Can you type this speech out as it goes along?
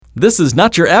This is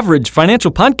Not Your Average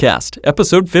Financial Podcast,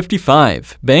 episode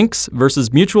 55, Banks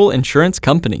versus Mutual Insurance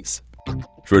Companies.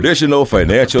 Traditional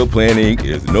financial planning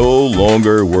is no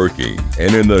longer working.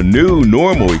 And in the new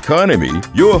normal economy,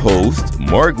 your hosts,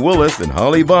 Mark Willis and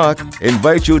Holly Bach,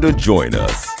 invite you to join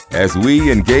us as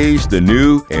we engage the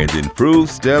new and improved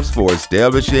steps for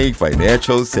establishing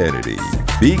financial sanity.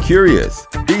 Be curious,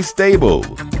 be stable,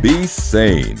 be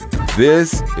sane.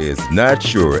 This is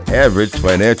Not Your Average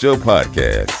Financial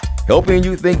Podcast, helping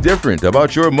you think different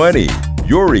about your money,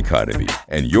 your economy,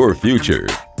 and your future.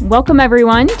 Welcome,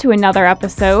 everyone, to another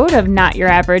episode of Not Your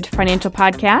Average Financial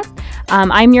Podcast.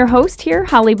 I'm your host here,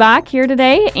 Holly Bach, here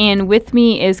today, and with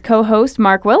me is co-host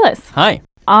Mark Willis. Hi.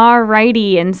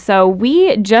 Alrighty, and so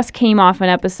we just came off an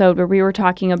episode where we were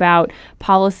talking about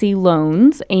policy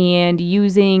loans and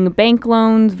using bank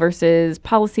loans versus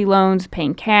policy loans,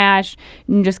 paying cash,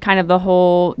 and just kind of the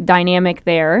whole dynamic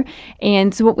there.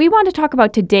 And so what we want to talk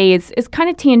about today is kind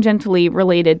of tangentially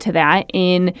related to that,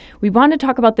 and we want to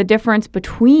talk about the difference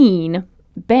between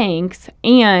banks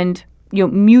and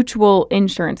mutual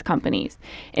insurance companies.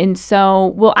 And so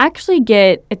we'll actually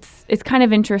get, it's kind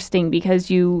of interesting because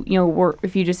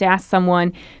if you just ask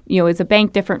someone, is a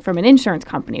bank different from an insurance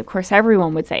company? Of course,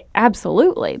 everyone would say,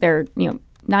 absolutely. They're,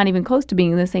 not even close to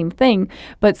being the same thing.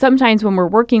 But sometimes when we're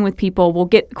working with people, we'll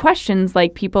get questions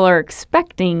like people are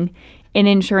expecting an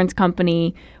insurance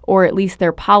company, or at least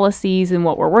their policies and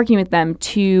what we're working with them,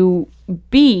 to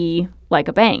be like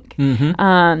a bank.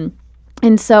 Mm-hmm.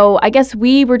 And so I guess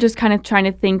we were just kind of trying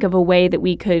to think of a way that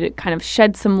we could kind of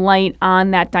shed some light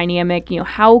on that dynamic.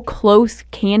 How close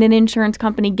can an insurance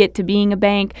company get to being a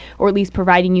bank, or at least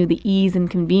providing you the ease and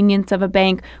convenience of a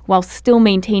bank while still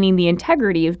maintaining the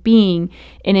integrity of being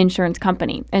an insurance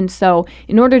company? And so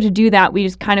in order to do that, we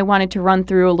just kind of wanted to run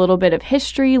through a little bit of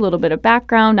history, a little bit of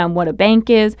background on what a bank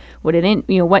is, what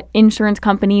insurance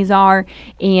companies are,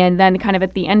 and then kind of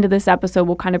at the end of this episode,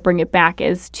 we'll kind of bring it back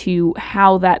as to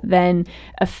how that then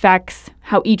affects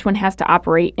how each one has to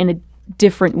operate in a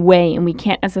different way, and we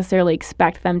can't necessarily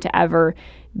expect them to ever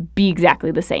be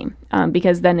exactly the same,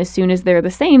 because then as soon as they're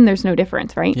the same, there's no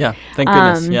difference, right? Yeah, thank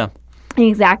goodness, yeah.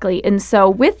 Exactly. And so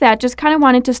with that, just kind of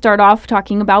wanted to start off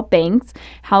talking about banks,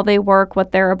 how they work,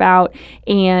 what they're about.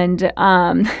 And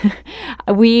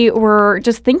we were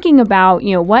just thinking about,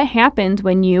 what happens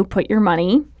when you put your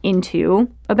money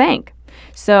into a bank.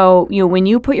 So, when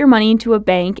you put your money into a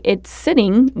bank, it's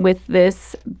sitting with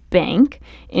this bank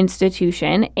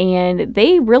institution, and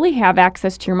they really have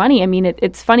access to your money. I mean,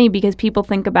 it's funny because people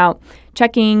think about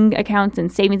checking accounts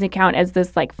and savings account as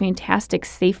this fantastic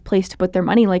safe place to put their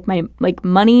money. Like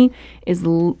money is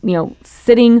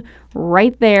sitting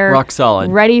right there, rock solid,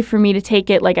 ready for me to take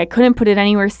it. Like I couldn't put it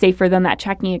anywhere safer than that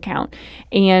checking account.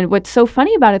 And what's so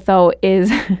funny about it though is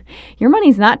your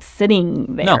money's not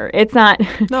sitting there. No. It's not.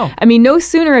 No. I mean, no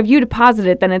sooner have you deposited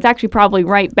it than it's actually probably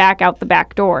right back out the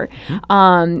back door.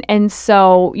 Mm-hmm. And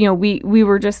so we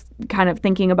were just kind of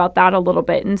thinking about that a little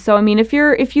bit. And so I mean, if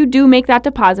you do make that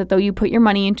deposit though, you put your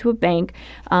money into a bank.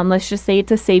 Let's just say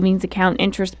it's a savings account,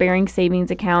 interest-bearing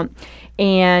savings account.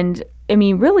 And I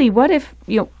mean, really, what are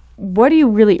you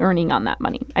really earning on that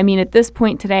money? I mean, at this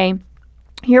point today,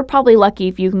 you're probably lucky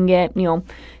if you can get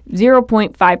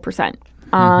 0.5%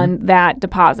 on that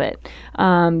deposit.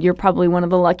 You're probably one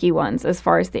of the lucky ones as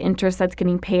far as the interest that's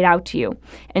getting paid out to you.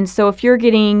 And so if you're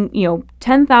getting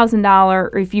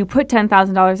 $10,000, or if you put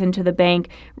 $10,000 into the bank,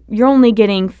 you're only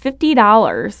getting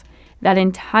 $50 that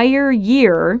entire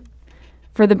year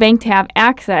for the bank to have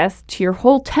access to your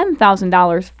whole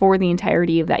 $10,000 for the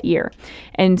entirety of that year.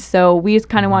 And so we just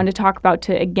kind of wanted to talk about,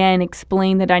 to again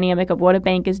explain the dynamic of what a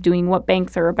bank is doing, what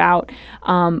banks are about.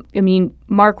 I mean,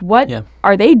 Mark, what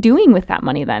are they doing with that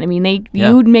money then? I mean,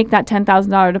 you'd make that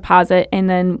 $10,000 deposit, and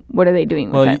then what are they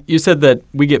doing with it? Well, you said that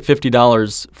we get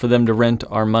 $50 for them to rent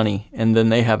our money, and then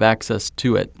they have access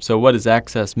to it. So what does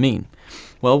access mean?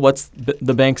 Well, what's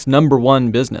the bank's number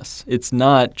one business? It's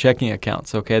not checking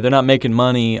accounts, okay? They're not making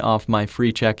money off my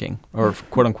free checking, or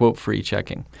quote-unquote free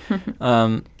checking.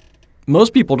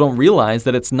 Most people don't realize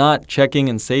that it's not checking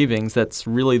and savings that's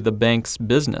really the bank's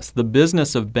business. The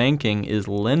business of banking is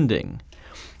lending.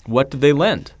 What do they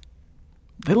lend?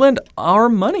 They lend our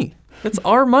money. It's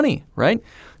our money, right?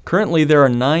 Currently, there are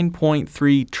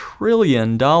 $9.3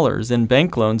 trillion in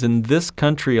bank loans in this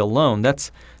country alone.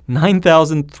 That's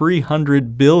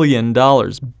 $9,300 billion,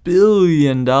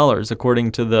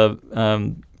 according to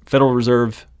the Federal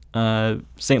Reserve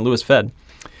St. Louis Fed.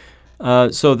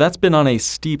 So that's been on a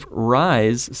steep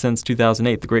rise since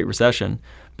 2008, the Great Recession.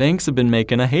 Banks have been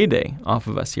making a heyday off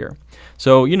of us here.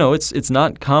 So, it's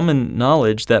not common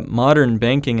knowledge that modern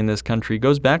banking in this country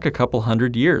goes back a couple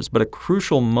hundred years, but a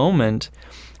crucial moment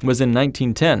was in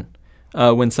 1910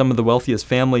 when some of the wealthiest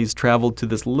families traveled to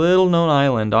this little-known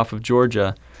island off of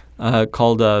Georgia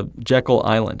called Jekyll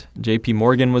Island. J.P.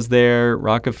 Morgan was there,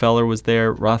 Rockefeller was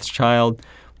there, Rothschild.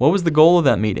 What was the goal of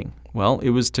that meeting? Well,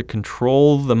 it was to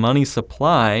control the money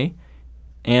supply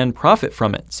and profit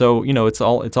from it. So, it's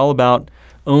all about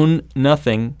own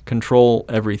nothing, control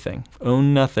everything.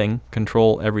 Own nothing,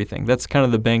 control everything. That's kind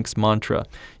of the bank's mantra,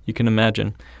 you can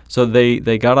imagine. So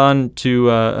they got on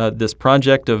to this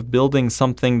project of building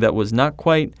something that was not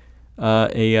quite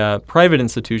a private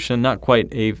institution, not quite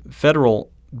a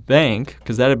federal bank,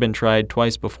 because that had been tried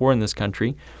twice before in this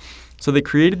country. So they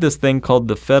created this thing called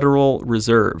the Federal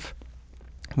Reserve,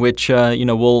 which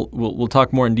we'll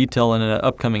talk more in detail in an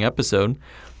upcoming episode.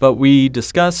 But we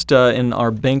discussed in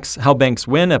our How Banks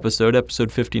Win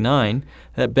episode 59,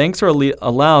 that banks are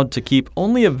allowed to keep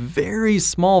only a very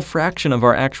small fraction of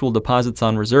our actual deposits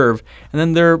on reserve, and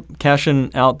then they're cashing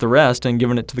out the rest and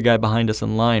giving it to the guy behind us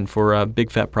in line for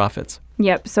big fat profits.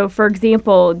 Yep. So, for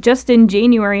example, just in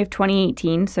January of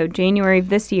 2018, so January of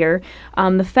this year,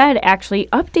 the Fed actually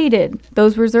updated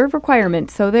those reserve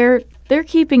requirements. So they're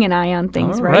keeping an eye on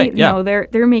things, right? Yeah.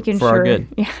 They're making for sure. Our good.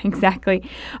 Yeah, exactly.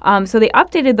 So they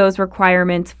updated those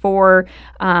requirements for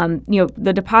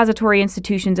the depository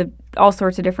institutions of all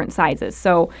sorts of different sizes.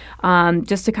 So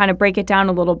just to kind of break it down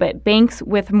a little bit, banks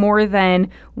with more than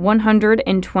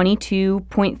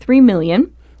 122.3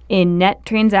 million in net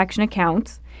transaction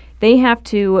accounts, they have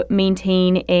to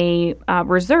maintain a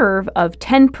reserve of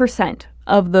 10%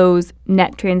 of those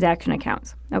net transaction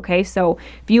accounts. Okay, so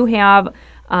if you have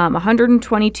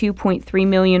 122.3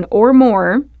 million or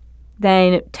more,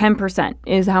 then 10%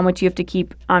 is how much you have to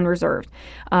keep on reserve.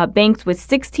 Banks with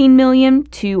 16 million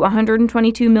to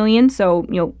 122 million, so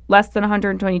less than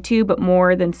 122 but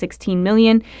more than 16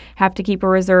 million, have to keep a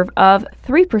reserve of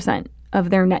 3%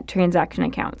 of their net transaction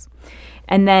accounts.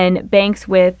 And then banks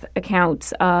with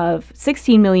accounts of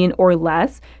 16 million or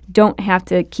less don't have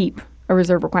to keep a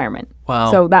reserve requirement.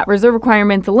 Wow. So that reserve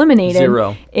requirement's eliminated.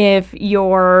 Zero. If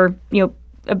your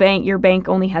bank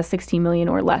only has 16 million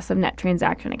or less of net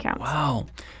transaction accounts. Wow.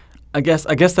 I guess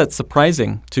that's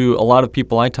surprising to a lot of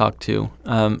people I talk to.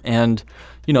 And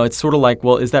it's sort of like,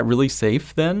 well, is that really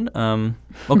safe then?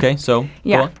 Okay, so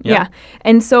yeah, go on. Yeah.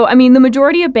 And so, the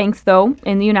majority of banks, though,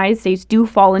 in the United States do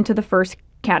fall into the first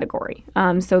category.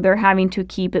 So they're having to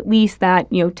keep at least that,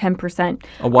 10%.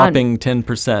 A whopping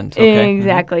 10%. Okay.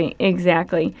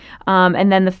 Exactly.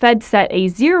 And then the Fed set a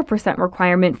 0%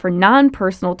 requirement for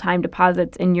non-personal time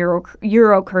deposits in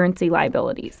euro currency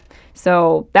liabilities.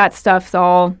 So that stuff's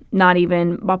all not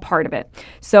even a part of it.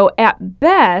 So at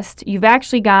best, you've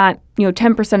actually got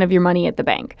 10% of your money at the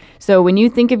bank. So when you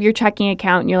think of your checking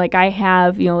account and you're like, I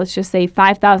have, let's just say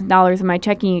 $5,000 in my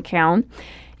checking account,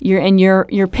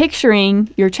 you're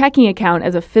picturing your checking account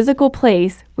as a physical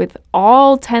place with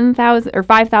all $10,000 or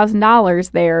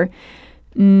 $5,000 there.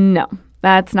 No,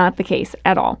 that's not the case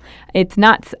at all. It's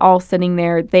not all sitting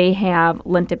there. They have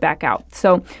lent it back out.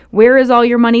 So where is all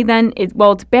your money then? It's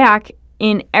back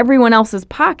in everyone else's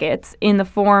pockets in the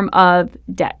form of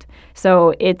debt.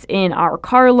 So it's in our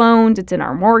car loans, it's in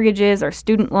our mortgages, our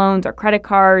student loans, our credit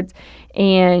cards.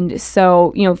 And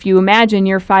so, if you imagine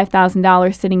your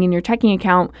 $5,000 sitting in your checking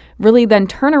account, really then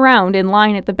turn around in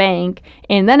line at the bank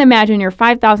and then imagine your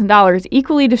 $5,000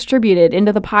 equally distributed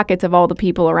into the pockets of all the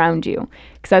people around you.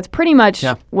 Because that's pretty much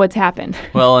what's happened.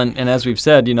 Well, and as we've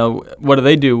said, what do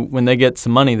they do when they get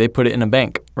some money? They put it in a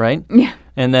bank, right? Yeah.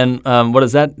 And then what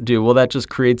does that do? Well, that just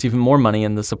creates even more money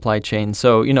in the supply chain.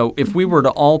 So, if we were to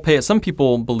all pay it, some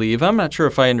people believe, I'm not sure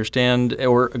if I understand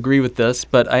or agree with this,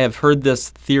 but I have heard this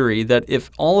theory that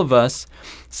if all of us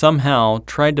somehow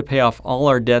tried to pay off all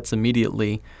our debts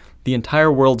immediately, the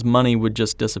entire world's money would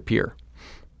just disappear.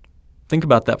 Think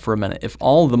about that for a minute. If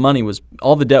all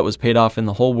the debt was paid off in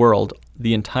the whole world,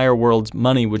 the entire world's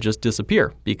money would just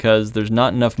disappear because there's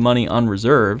not enough money on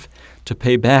reserve to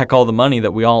pay back all the money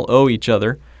that we all owe each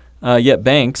other. Yet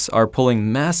banks are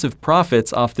pulling massive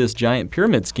profits off this giant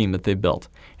pyramid scheme that they've built.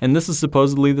 And this is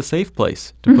supposedly the safe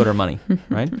place to put our money,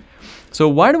 right? So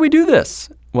why do we do this?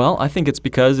 Well, I think it's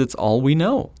because it's all we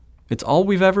know. It's all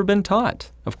we've ever been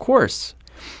taught, of course.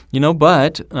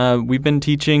 But we've been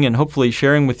teaching and hopefully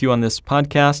sharing with you on this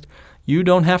podcast, you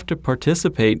don't have to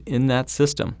participate in that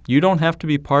system. You don't have to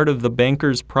be part of the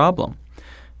banker's problem.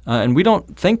 And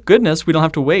thank goodness, we don't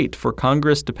have to wait for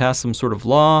Congress to pass some sort of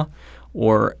law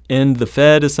or end the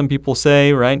Fed, as some people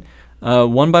say, right?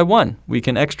 one by one, we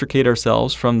can extricate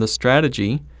ourselves from the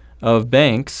strategy of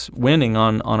banks winning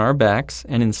on our backs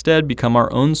and instead become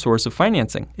our own source of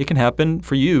financing. It can happen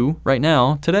for you right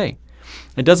now, today.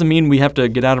 It doesn't mean we have to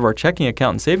get out of our checking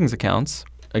account and savings accounts.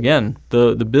 Again,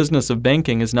 the business of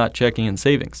banking is not checking and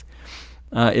savings.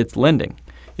 It's lending.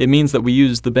 It means that we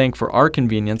use the bank for our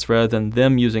convenience rather than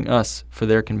them using us for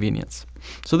their convenience.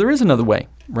 So there is another way,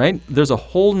 right? There's a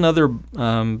whole nother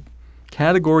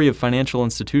category of financial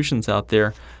institutions out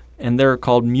there, and they're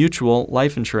called mutual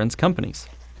life insurance companies.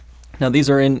 Now, these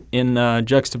are in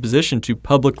juxtaposition to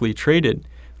publicly traded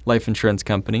life insurance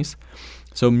companies.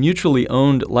 So mutually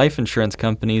owned life insurance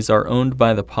companies are owned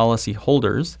by the policy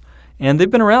holders, and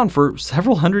they've been around for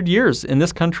several hundred years in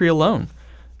this country alone.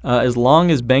 As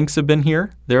long as banks have been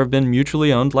here, there have been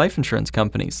mutually owned life insurance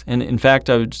companies. And in fact,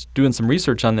 I was doing some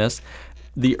research on this.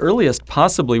 The earliest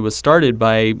possibly was started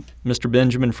by Mr.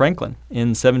 Benjamin Franklin in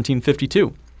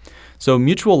 1752. So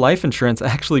mutual life insurance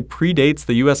actually predates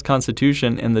the U.S.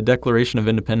 Constitution and the Declaration of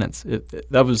Independence.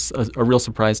 That was a real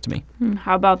surprise to me.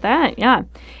 How about that? Yeah.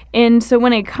 And so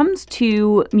when it comes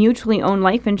to mutually owned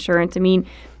life insurance, I mean,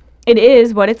 it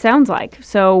is what it sounds like.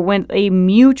 So when a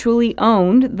mutually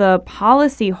owned, the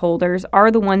policy holders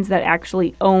are the ones that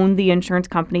actually own the insurance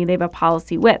company they have a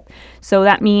policy with. So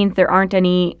that means there aren't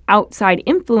any outside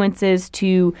influences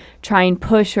to try and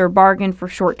push or bargain for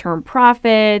short-term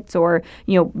profits or,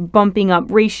 bumping up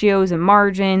ratios and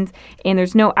margins. And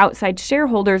there's no outside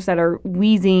shareholders that are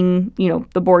wheezing,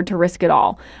 the board to risk it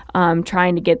all,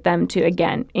 trying to get them to,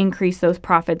 again, increase those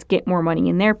profits, get more money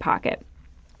in their pocket.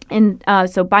 And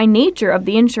so by nature of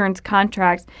the insurance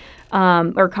contracts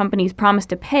or companies promise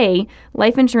to pay,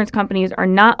 life insurance companies are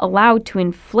not allowed to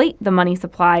inflate the money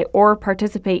supply or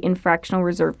participate in fractional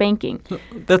reserve banking.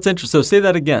 That's interesting. So say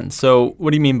that again. So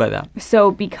what do you mean by that?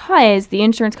 So because the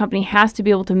insurance company has to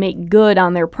be able to make good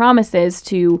on their promises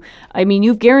you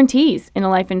have guarantees in a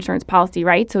life insurance policy,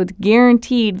 right? So it's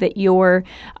guaranteed that your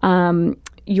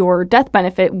death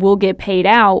benefit will get paid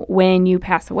out when you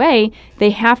pass away.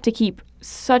 They have to keep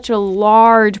such a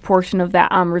large portion of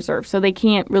that on reserve. So they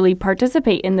can't really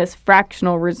participate in this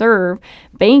fractional reserve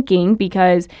banking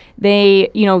because their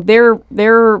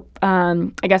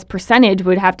percentage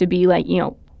would have to be like,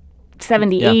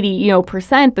 70, 80,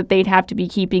 percent that they'd have to be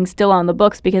keeping still on the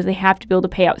books because they have to be able to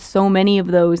pay out so many of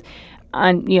those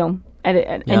on,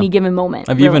 at any given moment.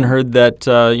 I've even heard that,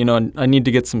 I need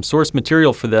to get some source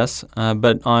material for this,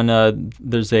 but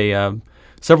there's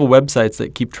several websites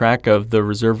that keep track of the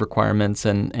reserve requirements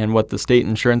and what the state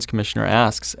insurance commissioner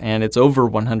asks, and it's over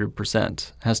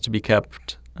 100% has to be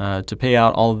kept to pay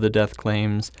out all of the death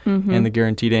claims and the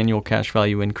guaranteed annual cash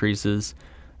value increases,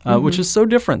 which is so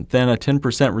different than a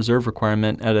 10% reserve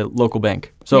requirement at a local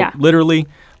bank. So literally,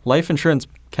 life insurance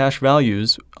cash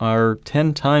values are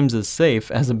 10 times as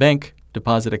safe as a bank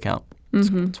deposit account.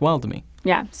 It's wild to me.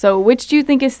 Yeah. So which do you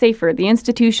think is safer, the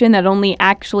institution that only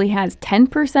actually has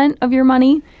 10% of your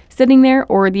money sitting there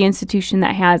or the institution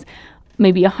that has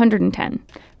maybe 110%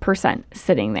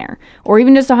 sitting there or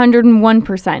even just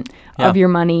 101% of your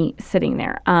money sitting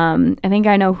there? I think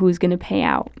I know who's going to pay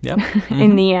out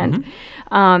in the end.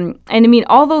 And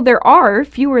although there are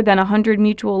fewer than 100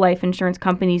 mutual life insurance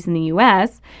companies in the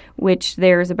U.S., which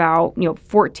there's about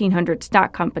 1,400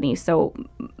 stock companies, so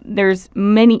there's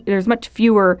much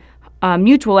fewer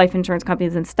mutual life insurance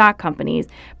companies than stock companies,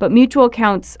 but mutual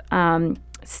accounts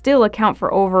still account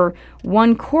for over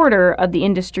 1/4 of the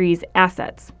industry's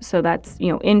assets. So that's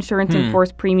insurance in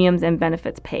force premiums and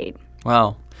benefits paid.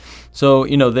 Wow. So,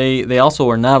 they also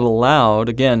are not allowed,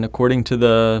 again, according to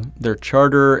their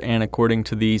charter and according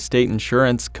to the state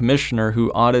insurance commissioner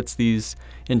who audits these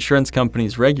insurance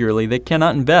companies regularly, they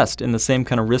cannot invest in the same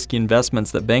kind of risky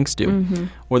investments that banks do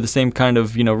or the same kind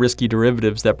of, risky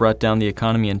derivatives that brought down the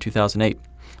economy in 2008.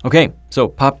 Okay, so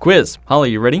pop quiz. Holly,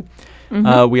 you ready?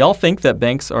 We all think that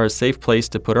banks are a safe place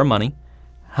to put our money.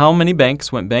 How many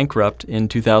banks went bankrupt in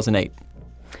 2008?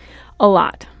 A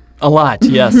lot. A lot,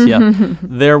 yes, yeah.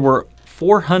 There were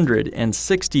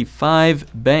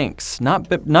 465 banks, not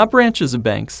branches of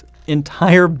banks,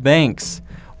 entire banks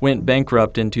went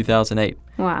bankrupt in 2008.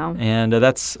 Wow. And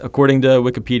that's according to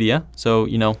Wikipedia. So,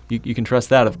 you can trust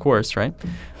that, of course, right?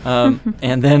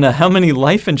 And then how many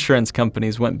life insurance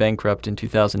companies went bankrupt in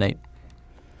 2008?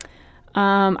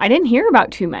 I didn't hear about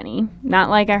too many.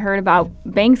 Not like I heard about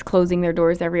banks closing their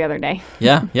doors every other day.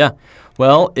 Yeah.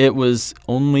 Well, it was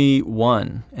only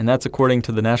one, and that's according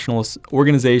to the National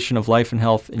Organization of Life and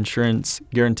Health Insurance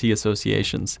Guarantee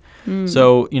Associations.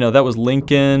 So, that was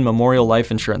Lincoln Memorial Life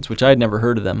Insurance, which I had never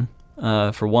heard of them.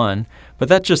 for one. But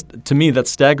that just, to me,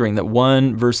 that's staggering, that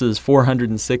 1 versus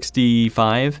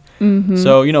 465.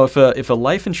 So, if a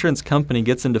life insurance company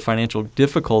gets into financial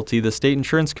difficulty, the state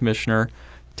insurance commissioner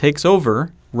takes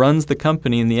over, runs the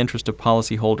company in the interest of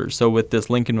policyholders. So with this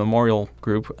Lincoln Memorial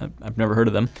Group, I've never heard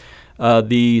of them,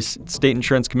 the state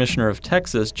insurance commissioner of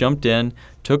Texas jumped in,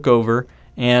 took over,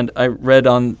 and I read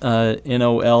on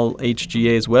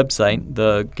NOLHGA's website,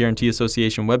 the Guarantee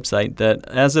Association website, that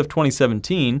as of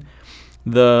 2017,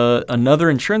 another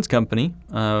insurance company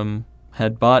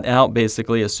had bought out,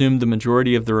 basically assumed the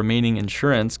majority of the remaining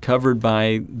insurance covered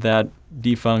by that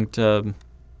defunct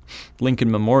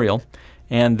Lincoln Memorial,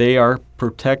 and they are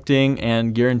protecting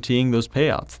and guaranteeing those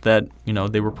payouts that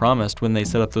they were promised when they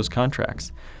set up those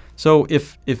contracts. So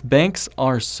if banks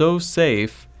are so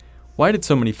safe, why did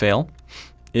so many fail?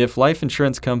 If life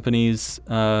insurance companies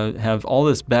have all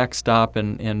this backstop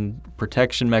and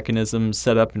protection mechanisms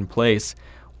set up in place,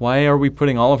 why are we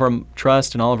putting all of our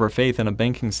trust and all of our faith in a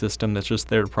banking system that's just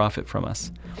there to profit from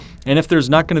us? And if there's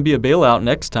not going to be a bailout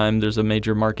next time there's a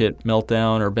major market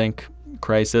meltdown or bank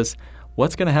crisis,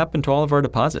 what's going to happen to all of our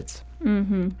deposits?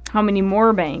 How many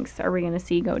more banks are we going to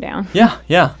see go down?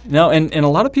 Yeah. No, and a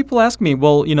lot of people ask me,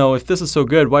 well, if this is so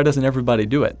good, why doesn't everybody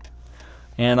do it?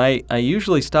 And I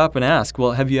usually stop and ask,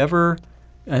 well, have you ever,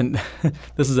 and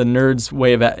this is a nerd's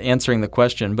way of answering the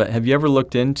question, but have you ever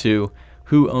looked into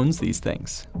who owns these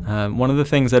things? One of the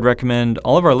things I'd recommend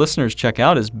all of our listeners check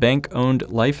out is bank-owned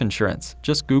life insurance.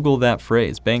 Just Google that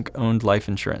phrase, bank-owned life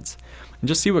insurance, and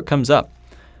just see what comes up.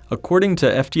 According to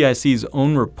FDIC's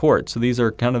own report, so these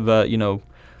are kind of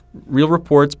real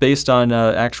reports based on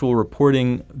actual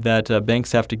reporting that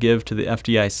banks have to give to the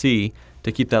FDIC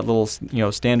to keep that little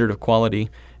standard of quality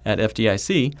at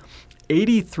FDIC.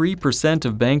 83%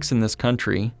 of banks in this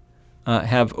country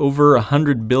have over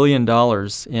 $100 billion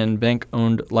in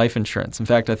bank-owned life insurance. In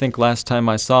fact, I think last time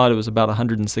I saw it was about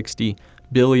 $160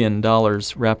 billion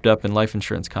wrapped up in life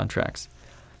insurance contracts.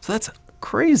 So that's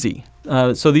crazy.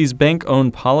 So these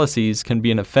bank-owned policies can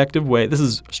be an effective way. This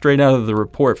is straight out of the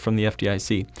report from the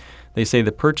FDIC. They say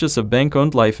the purchase of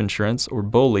bank-owned life insurance, or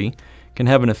BOLI, can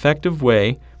have an effective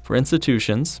way for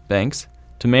institutions, banks,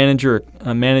 to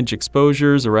manage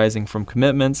exposures arising from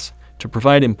commitments, to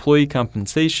provide employee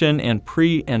compensation and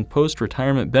pre- and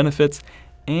post-retirement benefits,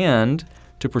 and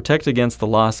to protect against the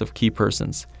loss of key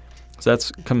persons. So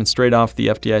that's coming straight off the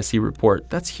FDIC report.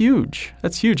 That's huge.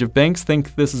 That's huge. If banks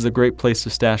think this is a great place to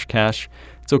stash cash,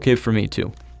 it's okay for me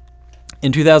too.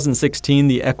 In 2016,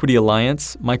 the Equity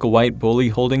Alliance Michael White BOLI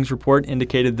Holdings report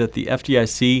indicated that the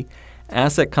FDIC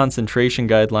asset concentration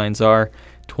guidelines are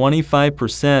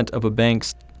 25% of a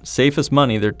bank's safest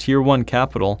money, their Tier 1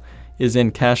 capital, is in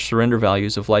cash surrender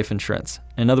values of life insurance.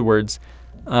 In other words,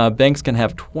 banks can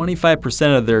have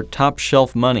 25% of their top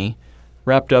shelf money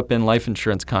wrapped up in life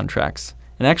insurance contracts.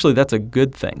 And actually, that's a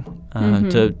good thing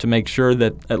to make sure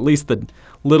that at least the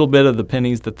little bit of the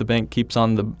pennies that the bank keeps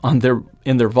in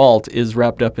their vault is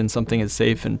wrapped up in something as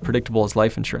safe and predictable as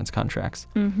life insurance contracts.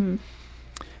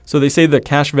 So they say the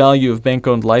cash value of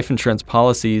bank-owned life insurance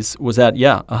policies was at,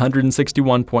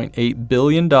 $161.8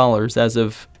 billion as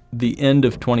of the end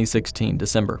of 2016,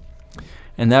 December.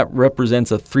 And that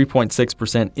represents a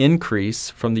 3.6%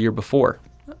 increase from the year before.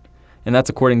 And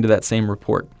that's according to that same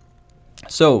report.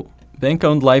 So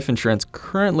bank-owned life insurance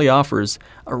currently offers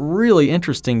a really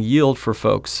interesting yield for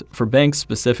folks, for banks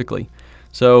specifically.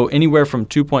 So anywhere from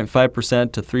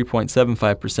 2.5% to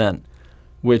 3.75%.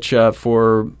 Which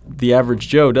for the average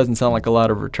Joe doesn't sound like a lot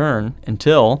of return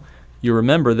until you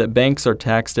remember that banks are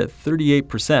taxed at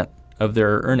 38% of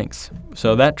their earnings.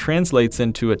 So that translates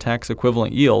into a tax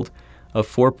equivalent yield of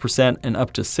 4% and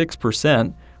up to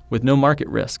 6% with no market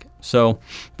risk. So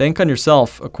bank on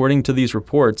yourself, according to these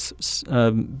reports,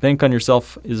 bank on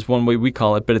yourself is one way we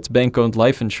call it, but it's bank-owned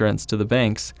life insurance to the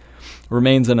banks,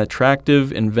 remains an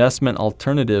attractive investment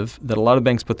alternative that a lot of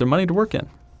banks put their money to work in.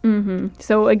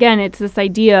 So again, it's this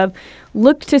idea of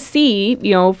look to see,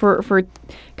 for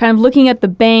kind of looking at the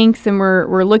banks, and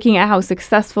we're looking at how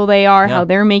successful they are, how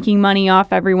they're making money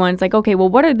off everyone. It's like, okay, well,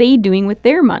 what are they doing with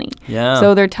their money?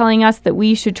 So they're telling us that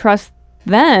we should trust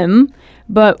them,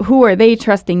 but who are they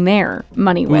trusting their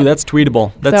money with? Ooh, that's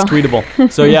tweetable.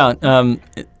 Tweetable. So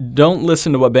don't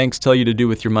listen to what banks tell you to do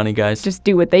with your money, guys. Just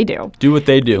do what they do. Do what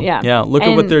they do. Yeah. Look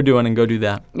at what they're doing and go do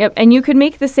that. Yep. And you could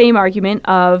make the same argument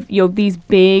of these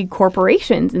big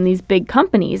corporations and these big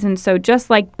companies. And so just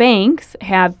like banks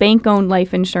have bank-owned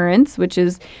life insurance, which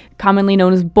is commonly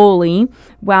known as BOLI,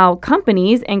 while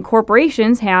companies and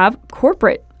corporations have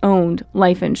corporate owned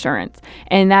life insurance,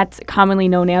 and that's commonly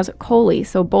known as COLI.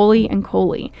 So BOLI and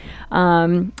COLI,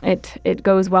 it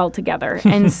goes well together.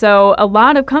 And so a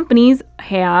lot of companies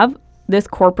have this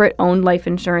corporate-owned life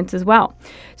insurance as well.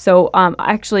 So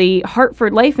actually,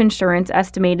 Hartford Life Insurance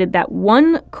estimated that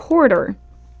 1/4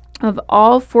 of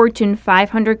all Fortune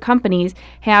 500 companies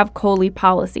have COLI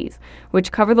policies,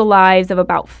 which cover the lives of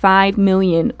about 5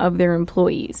 million of their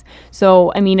employees.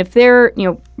 So, I mean, if they're,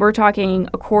 we're talking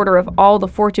 1/4 of all the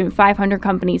Fortune 500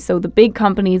 companies, so the big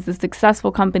companies, the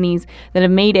successful companies that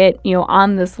have made it,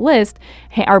 on this list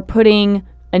are putting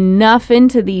enough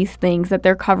into these things that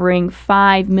they're covering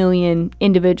 5 million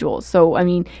individuals. So, I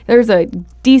mean, there's a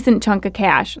decent chunk of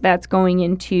cash that's going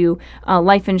into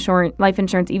life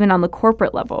insurance, even on the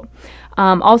corporate level.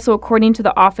 Also, according to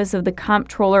the Office of the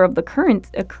Comptroller of the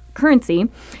Currency,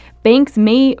 banks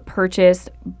may purchase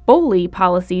BOLI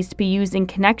policies to be used in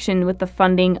connection with the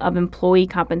funding of employee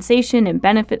compensation and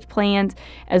benefits plans,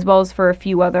 as well as for a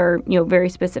few other, very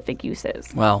specific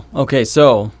uses. Wow. Okay,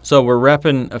 so we're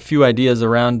wrapping a few ideas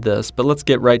around this, but let's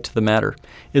get right to the matter.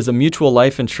 Is a mutual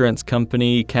life insurance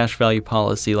company cash value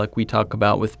policy, like we talk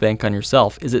about with Bank on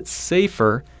Yourself, is it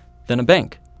safer than a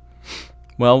bank?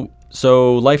 Well,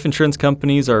 so life insurance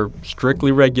companies are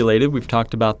strictly regulated. We've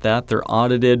talked about that. They're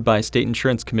audited by state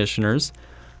insurance commissioners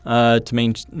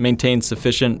to maintain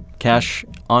sufficient cash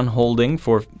on holding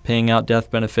for paying out death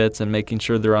benefits and making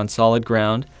sure they're on solid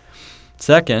ground.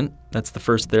 Second, that's the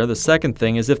first there. The second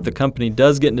thing is if the company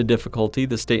does get into difficulty,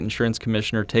 the state insurance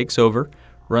commissioner takes over,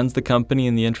 runs the company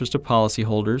in the interest of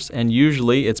policyholders, and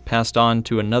usually it's passed on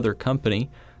to another company.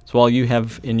 So all you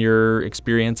have in your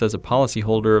experience as a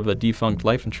policyholder of a defunct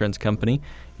life insurance company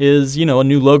is, a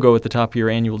new logo at the top of your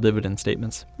annual dividend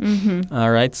statements. Mm-hmm.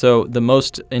 All right. So the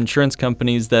most insurance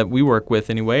companies that we work with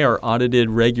anyway are audited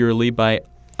regularly by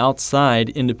outside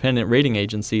independent rating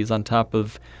agencies on top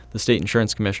of the state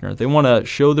insurance commissioner. They want to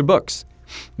show their books,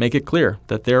 make it clear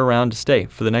that they're around to stay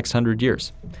for the next 100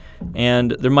 years.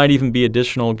 And there might even be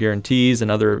additional guarantees and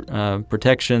other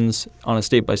protections on a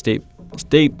state-by-state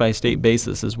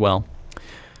basis as well.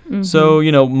 Mm-hmm. So,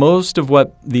 most of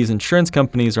what these insurance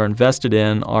companies are invested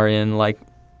in are in like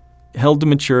held to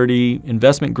maturity,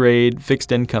 investment grade,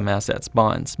 fixed income assets,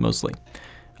 bonds mostly.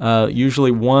 Usually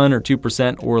 1 or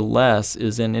 2% or less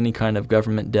is in any kind of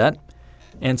government debt.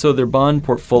 And so their bond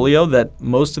portfolio that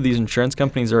most of these insurance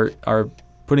companies are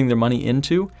putting their money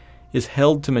into is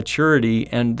held to maturity,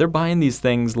 and they're buying these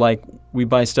things like we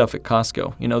buy stuff at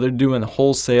Costco. They're doing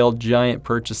wholesale giant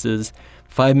purchases,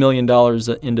 $5 million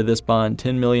into this bond,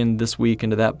 $10 million this week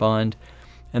into that bond,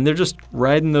 and they're just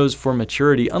riding those for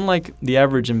maturity, unlike the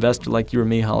average investor like you or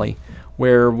me, Holly,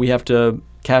 where we have to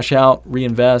cash out,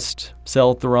 reinvest,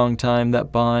 sell at the wrong time,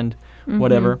 that bond,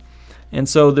 whatever. And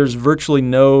so there's virtually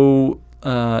no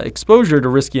exposure to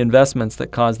risky investments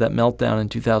that caused that meltdown in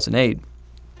 2008.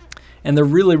 And they're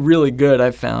really, really good,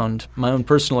 I've found, my own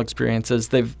personal experiences,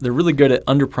 they're really good at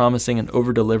under-promising and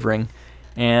over-delivering.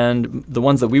 And the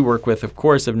ones that we work with, of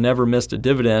course, have never missed a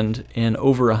dividend in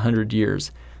over 100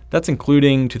 years. That's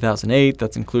including 2008,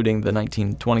 that's including the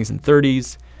 1920s and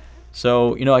 30s.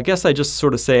 So, I guess I just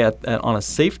sort of say on a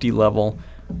safety level,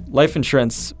 life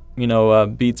insurance,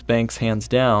 beats banks hands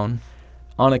down.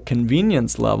 On a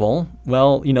convenience level,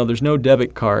 well, there's no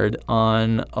debit card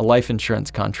on a life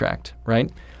insurance contract, right?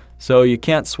 So you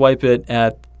can't swipe it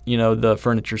at, the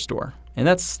furniture store. And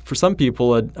that's, for some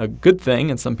people, a good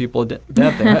thing and some people a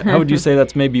bad thing. How would you say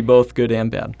that's maybe both good and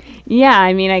bad? Yeah,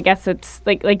 I mean, I guess it's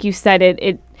like you said,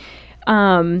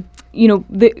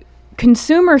 the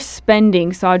consumer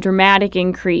spending saw a dramatic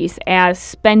increase as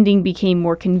spending became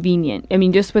more convenient. I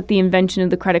mean, just with the invention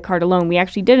of the credit card alone, we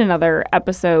actually did another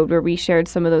episode where we shared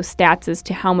some of those stats as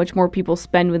to how much more people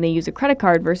spend when they use a credit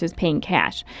card versus paying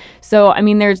cash. So, I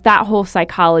mean, there's that whole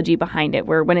psychology behind it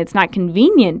where when it's not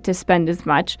convenient to spend as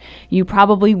much, you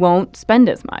probably won't spend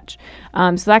as much.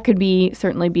 So that could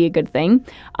certainly be a good thing.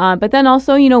 But then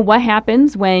also, what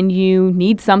happens when you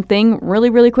need something really,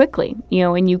 really quickly,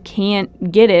 and you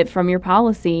can't get it from your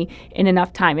policy in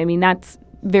enough time. I mean, that's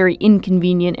very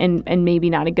inconvenient and maybe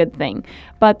not a good thing.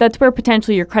 But that's where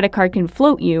potentially your credit card can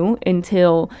float you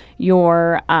until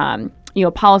your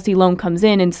policy loan comes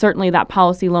in, and certainly that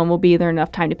policy loan will be there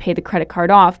enough time to pay the credit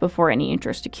card off before any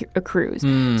interest accrues.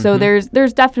 Mm-hmm. So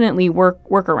there's definitely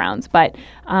workarounds, but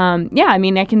I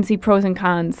mean, I can see pros and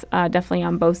cons definitely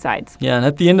on both sides. Yeah, and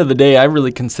at the end of the day, I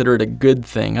really consider it a good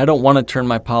thing. I don't want to turn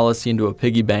my policy into a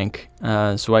piggy bank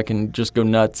so I can just go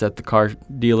nuts at the car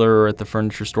dealer or at the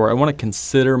furniture store. I want to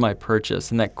consider my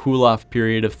purchase, and that cool-off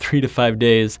period of 3 to 5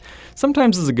 days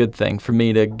sometimes is a good thing for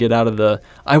me to get out of the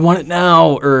I want it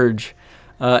now urge.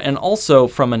 And also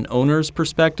from an owner's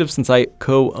perspective, since I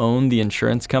co-own the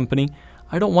insurance company,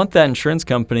 I don't want that insurance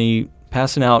company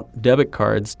passing out debit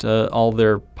cards to all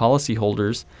their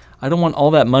policyholders. I don't want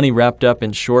all that money wrapped up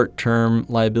in short-term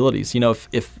liabilities.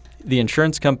 If the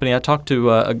insurance company, I talked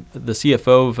to the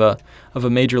CFO of a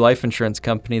major life insurance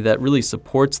company that really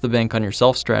supports the bank on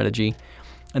yourself strategy,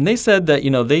 and they said that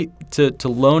to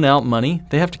loan out money,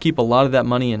 they have to keep a lot of that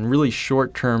money in really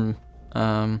short-term.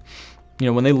 When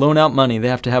they loan out money, they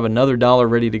have to have another dollar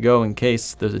ready to go in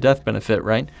case there's a death benefit,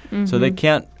 right? Mm-hmm. So they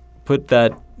can't put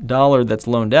that dollar that's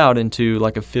loaned out into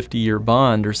like a 50-year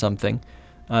bond or something.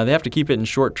 They have to keep it in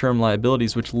short-term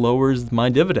liabilities, which lowers my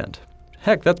dividend.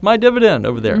 Heck, that's my dividend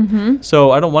over there. Mm-hmm. So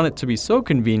I don't want it to be so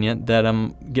convenient that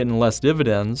I'm getting less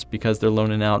dividends because they're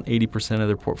loaning out 80% of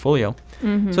their portfolio.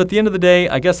 Mm-hmm. So at the end of the day,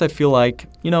 I guess I feel like,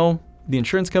 the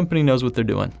insurance company knows what they're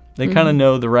doing. They kind of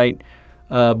know the right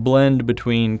blend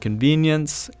between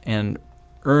convenience and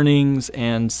earnings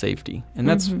and safety. And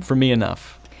that's, for me,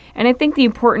 enough. And I think the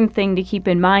important thing to keep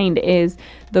in mind is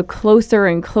the closer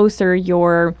and closer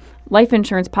your life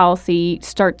insurance policy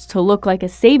starts to look like a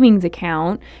savings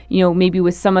account, maybe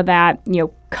with some of that,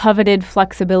 coveted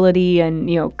flexibility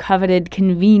and, coveted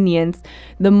convenience,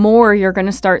 the more you're going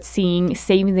to start seeing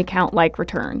savings account-like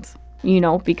returns.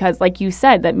 Because like you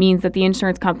said, that means that the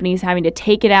insurance company is having to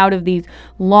take it out of these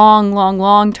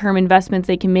long-term investments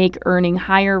they can make earning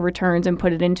higher returns and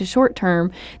put it into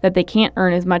short-term that they can't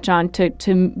earn as much on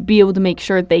to be able to make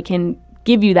sure that they can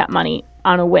give you that money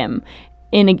on a whim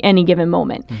in any given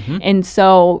moment. Mm-hmm. And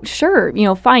so, sure,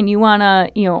 fine, you want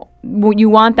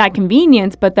that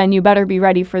convenience, but then you better be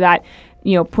ready for that,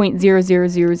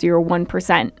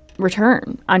 0.00001%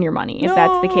 return on your money if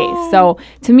that's the case. So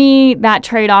to me, that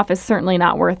trade-off is certainly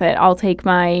not worth it. I'll take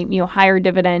my higher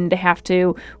dividend to have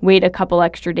to wait a couple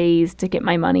extra days to get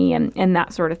my money and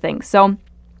that sort of thing. So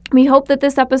we hope that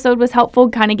this episode was helpful,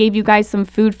 kind of gave you guys some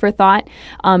food for thought,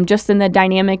 just in the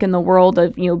dynamic in the world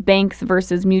of, banks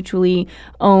versus mutually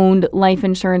owned life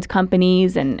insurance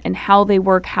companies and how they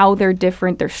work, how they're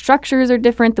different. Their structures are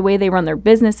different. The way they run their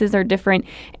businesses are different.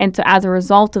 And so as a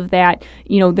result of that,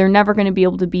 they're never going to be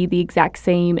able to be the exact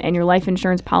same. And your life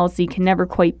insurance policy can never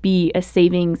quite be a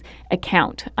savings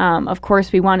account. Of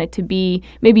course, we want it to be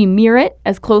maybe mirror it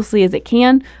as closely as it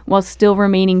can while still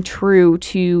remaining true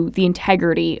to the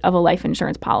integrity of a life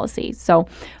insurance policy. So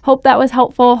hope that was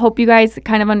helpful. Hope you guys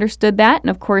kind of understood that.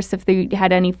 And of course, if you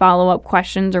had any follow-up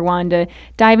questions or wanted to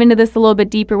dive into this a little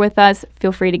bit deeper with us,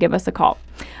 feel free to give us a call.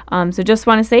 So just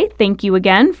want to say thank you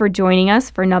again for joining us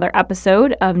for another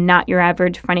episode of Not Your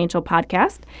Average Financial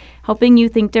Podcast, helping you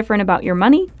think different about your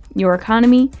money, your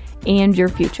economy, and your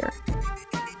future.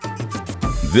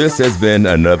 This has been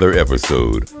another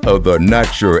episode of the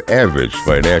Not Your Average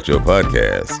Financial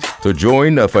Podcast. To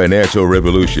join a financial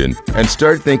revolution and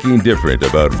start thinking different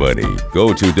about money,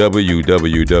 go to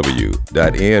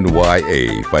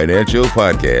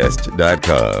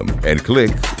www.nyafinancialpodcast.com and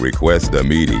click Request a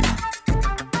Meeting.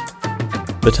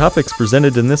 The topics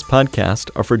presented in this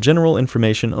podcast are for general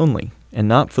information only and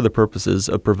not for the purposes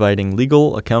of providing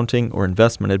legal, accounting, or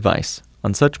investment advice.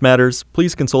 On such matters,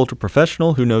 please consult a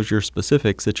professional who knows your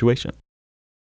specific situation.